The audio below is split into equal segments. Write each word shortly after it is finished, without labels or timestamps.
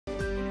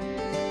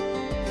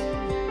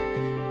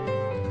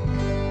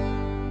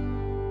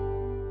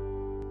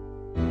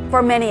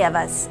For many of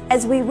us,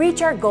 as we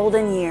reach our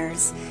golden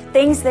years,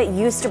 things that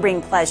used to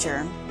bring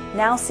pleasure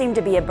now seem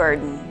to be a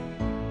burden.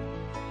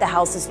 The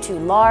house is too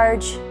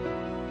large,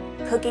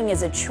 cooking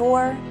is a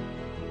chore,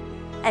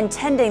 and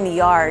tending the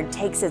yard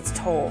takes its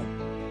toll.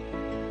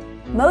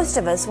 Most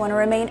of us want to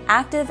remain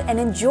active and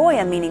enjoy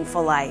a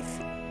meaningful life.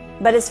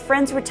 But as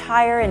friends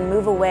retire and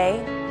move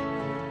away,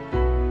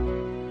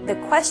 the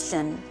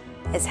question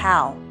is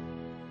how?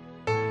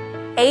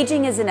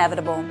 Aging is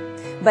inevitable,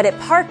 but at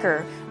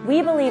Parker,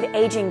 we believe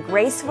aging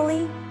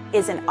gracefully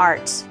is an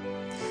art.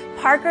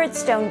 Parker at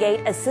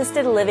Stonegate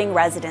Assisted Living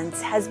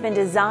Residence has been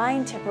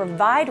designed to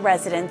provide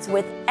residents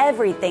with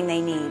everything they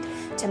need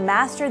to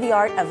master the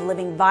art of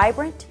living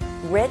vibrant,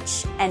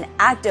 rich, and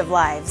active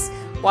lives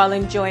while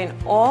enjoying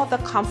all the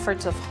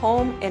comforts of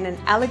home in an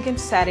elegant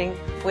setting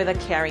with a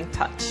caring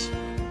touch.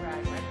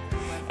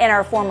 In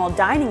our formal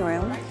dining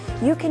room,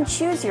 you can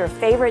choose your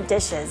favorite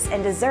dishes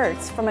and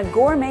desserts from a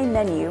gourmet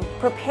menu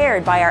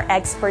prepared by our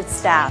expert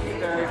staff. Thank you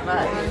very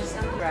much.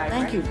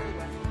 Thank you.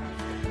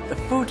 The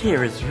food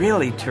here is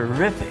really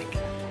terrific.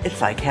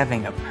 It's like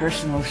having a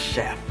personal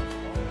chef.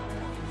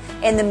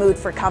 In the mood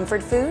for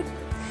comfort food?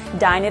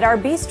 Dine at our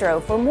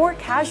bistro for more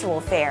casual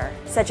fare,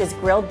 such as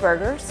grilled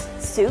burgers,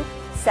 soup,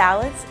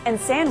 salads, and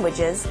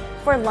sandwiches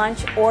for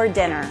lunch or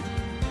dinner.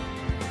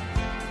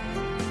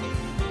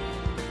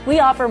 We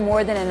offer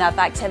more than enough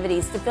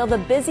activities to fill the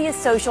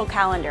busiest social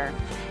calendar.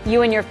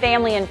 You and your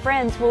family and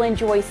friends will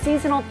enjoy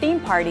seasonal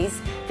theme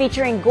parties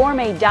featuring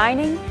gourmet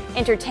dining,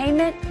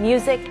 entertainment,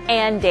 music,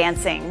 and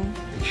dancing.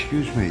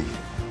 Excuse me,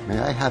 may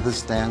I have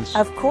this dance?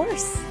 Of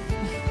course.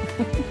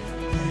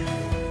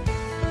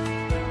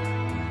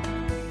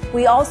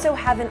 We also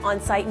have an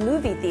on-site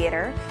movie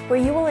theater where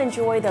you will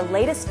enjoy the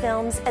latest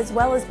films as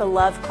well as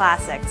beloved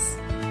classics.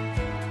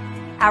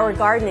 Our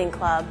gardening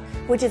club,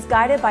 which is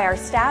guided by our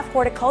staff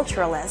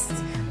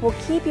horticulturalists, will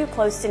keep you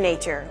close to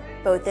nature,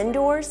 both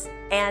indoors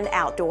and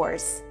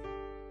outdoors.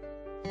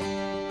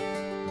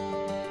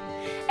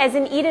 As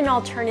an Eden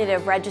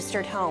Alternative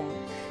registered home,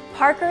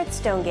 Parker at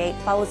Stonegate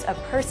follows a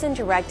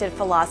person-directed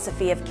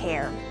philosophy of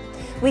care.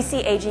 We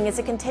see aging as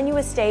a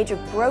continuous stage of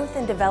growth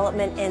and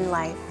development in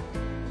life.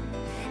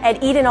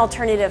 At Eden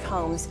Alternative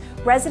Homes,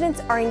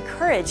 residents are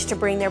encouraged to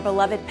bring their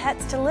beloved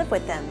pets to live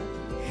with them.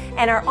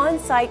 And our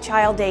on-site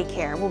child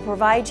daycare will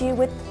provide you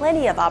with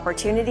plenty of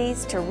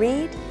opportunities to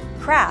read,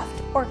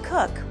 craft, or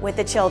cook with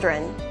the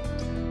children.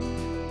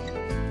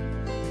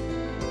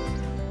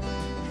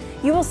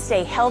 You will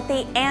stay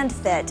healthy and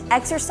fit,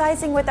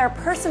 exercising with our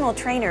personal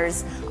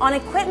trainers on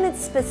equipment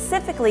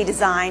specifically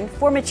designed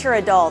for mature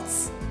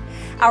adults.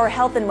 Our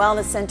Health and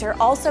Wellness Center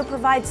also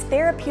provides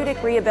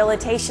therapeutic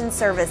rehabilitation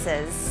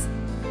services.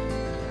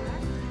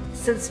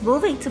 Since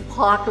moving to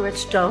Parker at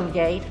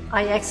Stonegate,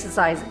 I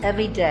exercise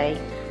every day.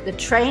 The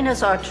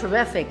trainers are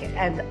terrific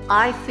and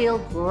I feel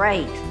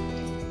great.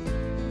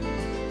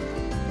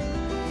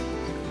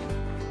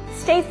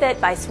 Stay fit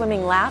by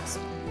swimming laps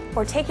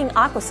or taking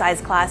aquasize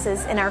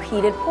classes in our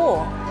heated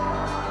pool.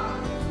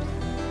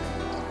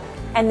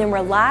 And then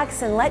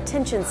relax and let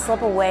tension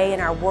slip away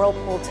in our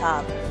whirlpool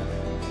tub.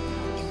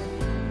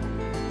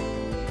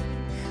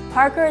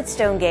 Parker at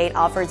Stonegate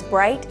offers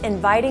bright,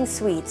 inviting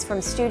suites from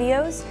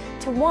studios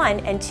to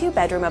 1- and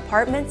 2-bedroom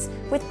apartments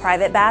with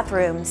private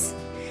bathrooms.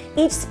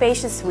 Each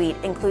spacious suite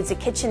includes a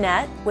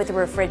kitchenette with a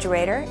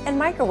refrigerator and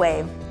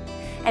microwave.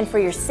 And for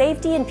your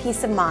safety and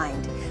peace of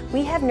mind,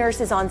 we have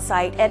nurses on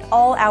site at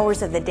all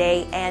hours of the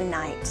day and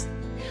night.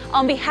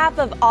 On behalf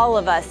of all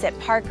of us at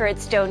Parker at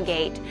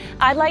Stonegate,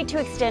 I'd like to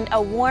extend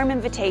a warm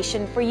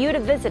invitation for you to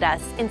visit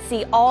us and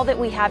see all that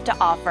we have to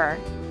offer.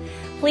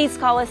 Please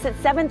call us at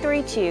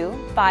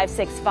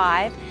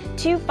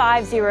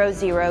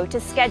 732-565-2500 to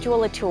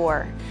schedule a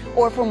tour.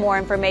 Or for more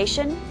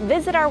information,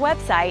 visit our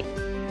website